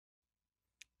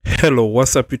Hello,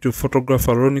 what's up YouTube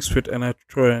photographer Ronix with another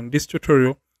tutorial. In this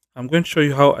tutorial, I'm going to show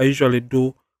you how I usually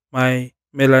do my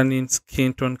melanin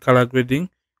skin tone color grading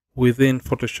within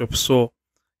Photoshop. So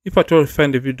if at all you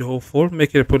find the video helpful,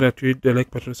 make it a point that you hit the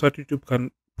like button so that YouTube can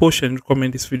push and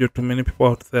recommend this video to many people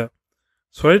out there.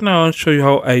 So right now I'll show you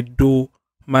how I do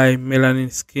my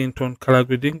melanin skin tone color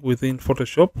grading within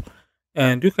Photoshop.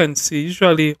 And you can see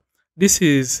usually this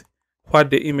is what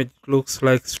the image looks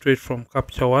like straight from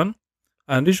Capture One.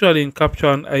 And usually in Capture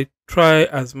One, I try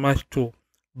as much to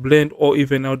blend or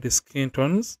even out the skin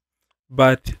tones,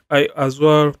 but I as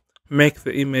well make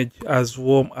the image as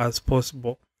warm as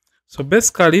possible. So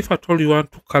basically, if at all you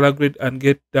want to color grade and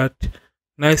get that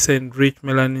nice and rich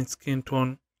melanin skin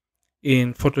tone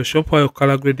in Photoshop while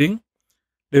color grading,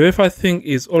 the very first thing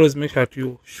is always make sure that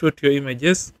you shoot your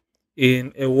images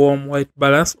in a warm white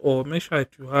balance, or make sure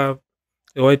that you have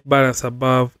a white balance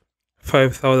above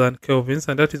 5000 kelvins,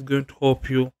 and that is going to help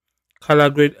you color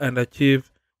grade and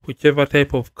achieve whichever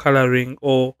type of coloring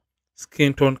or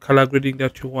skin tone color grading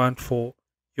that you want for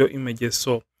your images.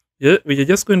 So yeah, we are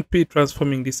just going to be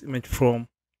transforming this image from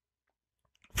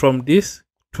this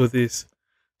to this.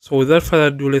 So without further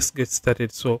ado, let's get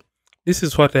started. So this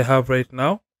is what I have right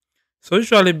now. So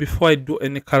usually before I do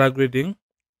any color grading,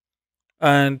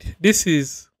 and this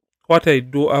is what I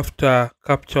do after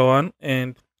Capture One,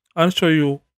 and I'll show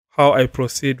you how I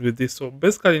proceed with this. So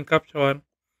basically in Capture One,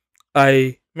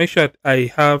 I make sure that I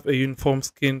have a uniform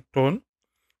skin tone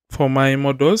for my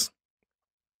models.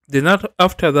 Then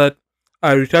after that,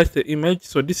 I retouch the image.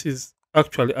 So this is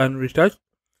actually unretouched.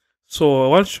 So I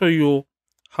want to show you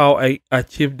how I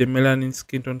achieve the melanin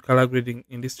skin tone color grading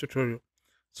in this tutorial.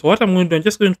 So what I'm going to do, I'm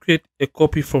just going to create a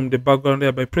copy from the background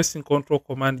there by pressing Ctrl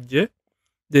Command J.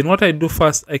 Then what I do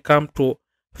first, I come to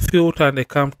filter and I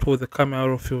come to the camera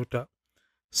raw filter.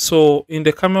 So in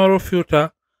the camera raw filter,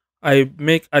 I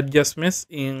make adjustments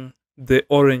in the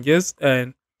oranges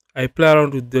and I play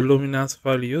around with the luminance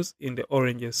values in the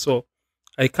oranges. So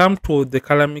I come to the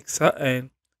color mixer,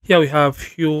 and here we have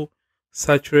hue,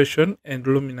 saturation, and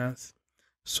luminance.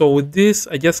 So with this,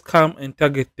 I just come and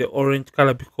target the orange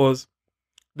color because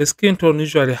the skin tone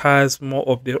usually has more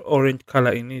of the orange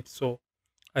color in it. So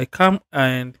I come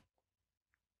and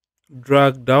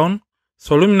drag down.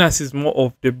 So luminance is more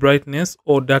of the brightness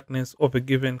or darkness of a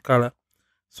given color.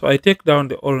 So I take down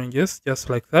the oranges just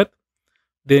like that.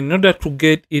 Then in order to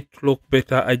get it to look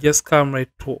better, I just come right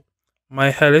to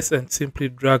my highlights and simply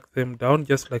drag them down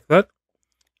just like that.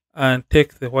 And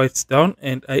take the whites down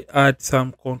and I add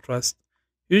some contrast.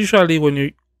 Usually when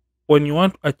you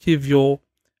want to achieve your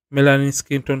melanin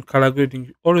skin tone color grading,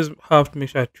 you always have to make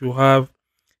sure that you have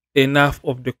enough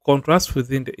of the contrast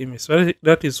within the image. So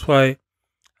that is why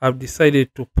I've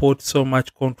decided to put so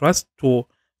much contrast to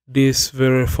this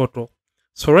very photo.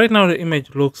 So right now the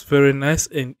image looks very nice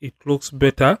and it looks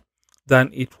better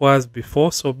than it was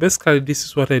before. So basically this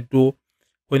is what I do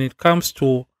when it comes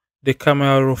to the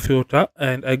camera raw filter,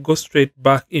 and I go straight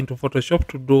back into Photoshop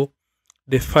to do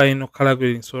the final color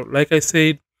grading. So like I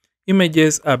said,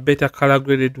 images are better color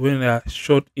graded when they are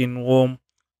shot in warm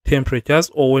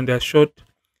temperatures or when they are shot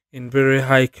in very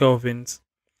high kelvins.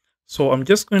 So I'm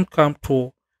just going to come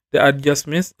to the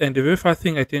adjustments, and the very first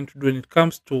thing I tend to do when it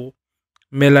comes to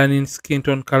melanin skin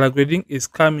tone color grading is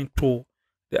coming to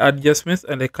the adjustments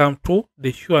and I come to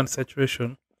the hue and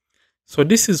saturation. So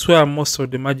this is where most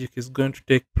of the magic is going to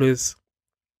take place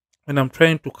when I'm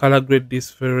trying to color grade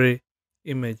this very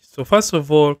image. So first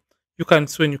of all, you can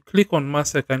see when you click on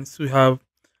master, you can see we have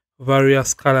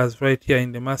various colors right here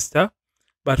in the master.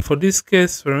 But for this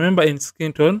case, remember in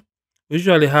skin tone, we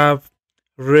usually have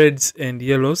reds and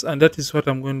yellows, and that is what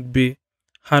I'm going to be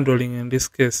handling in this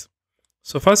case.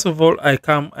 So first of all, I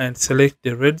come and select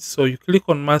the reds. So you click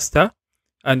on master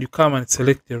and you come and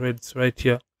select the reds right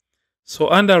here. So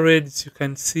under reds, you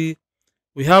can see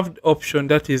we have the option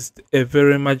that is a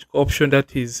very magical option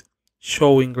that is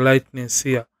showing lightness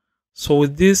here. So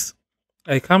with this,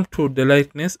 I come to the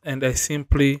lightness and I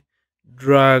simply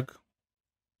drag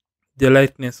the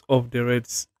lightness of the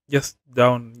reds just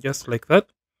down, just like that.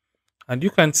 And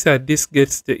you can see that this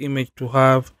gets the image to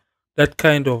have that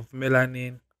kind of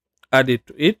melanin added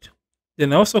to it.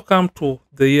 Then I also come to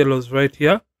the yellows right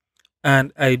here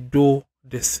and I do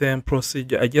the same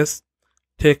procedure. I just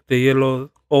take the yellow,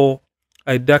 or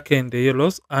I darken the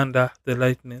yellows under the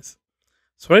lightness.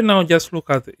 So right now, just look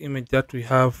at the image that we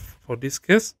have for this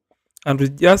case, and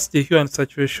with just the hue and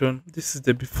saturation, this is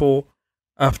the before,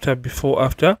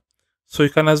 after. So you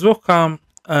can as well come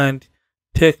and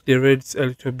take the reds a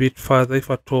little bit further if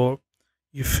at all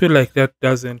you feel like that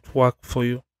doesn't work for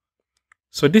you.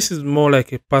 So this is more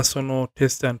like a personal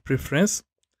taste and preference.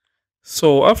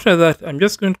 So after that, I'm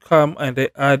just going to come and I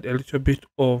add a little bit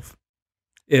of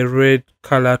a red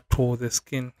color to the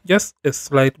skin, just a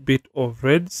slight bit of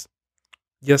reds,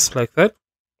 just like that.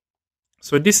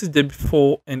 So this is the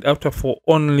before and after for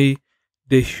only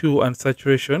the hue and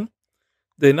saturation.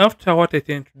 Then after, what I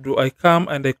tend to do, I come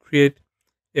and I create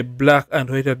a black and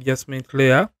white adjustment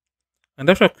layer. And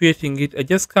after creating it, I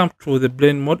just come to the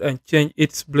blend mode and change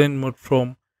its blend mode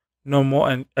from normal,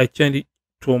 and I change it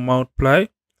to multiply.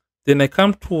 Then I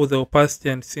come to the opacity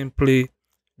and simply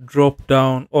drop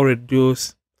down or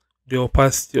reduce the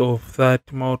opacity of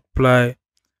that multiply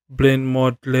blend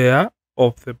mode layer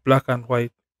of the black and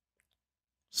white.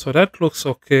 So that looks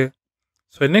okay.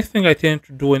 So the next thing I tend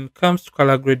to do when it comes to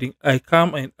color grading, I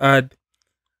come and add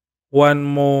one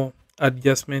more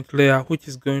adjustment layer, which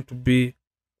is going to be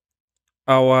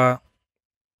our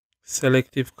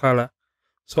selective color.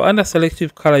 So under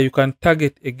selective color, you can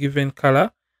target a given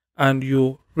color and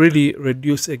you really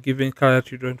reduce a given color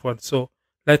that you don't want. So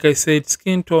like I said,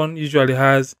 skin tone usually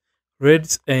has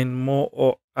reds and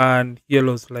and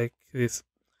yellows like this.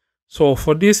 So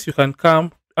for this, you can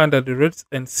come under the reds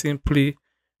and simply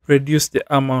reduce the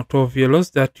amount of yellows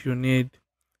that you need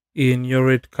in your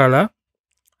red color.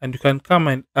 And you can come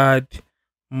and add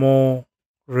more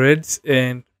reds,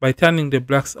 and by turning the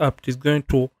blacks up, it is going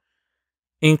to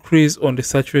increase on the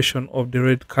saturation of the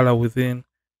red color within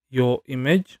your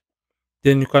image.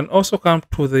 Then you can also come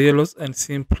to the yellows and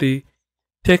simply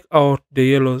take out the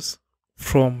yellows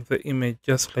from the image,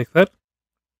 just like that.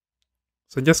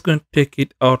 So just going to take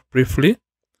it out briefly.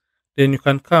 Then you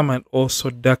can come and also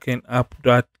darken up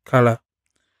that color.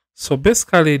 So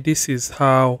basically, this is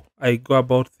how I go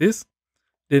about this.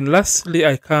 Then lastly,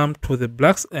 I come to the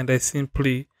blacks and I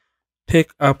simply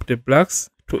take up the blacks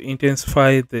to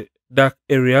intensify the dark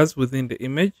areas within the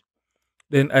image.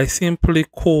 Then I simply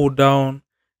cool down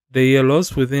the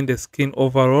yellows within the skin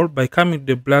overall by coming to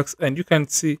the blacks, and you can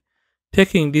see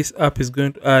taking this up is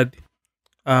going to add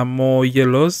more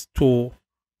yellows to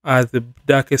the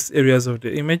darkest areas of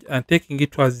the image, and taking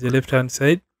it towards the left hand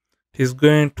side, it is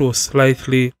going to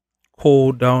slightly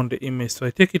cool down the image. So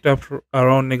I take it up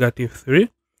around -3,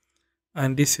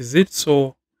 and this is it.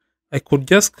 So I could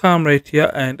just come right here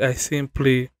and I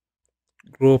simply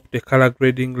group the color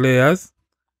grading layers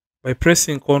by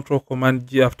pressing Ctrl Command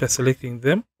G after selecting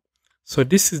them. So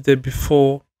this is the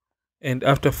before and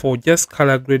after for just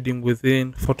color grading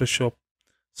within Photoshop.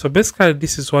 So basically,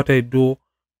 this is what I do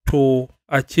to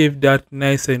achieve that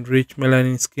nice and rich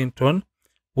melanin skin tone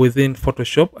within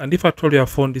Photoshop. And if at all you have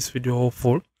found this video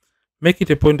helpful, make it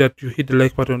a point that you hit the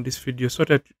like button on this video so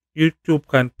that YouTube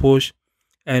can push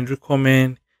and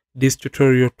recommend this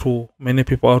tutorial to many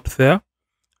people out there.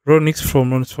 Ronnix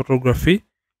from Ronnix Photography.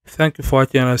 Thank you for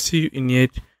watching, and I'll see you in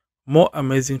yet more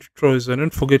amazing tutorials. And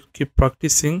don't forget to keep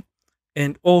practicing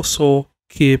and also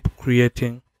keep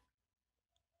creating.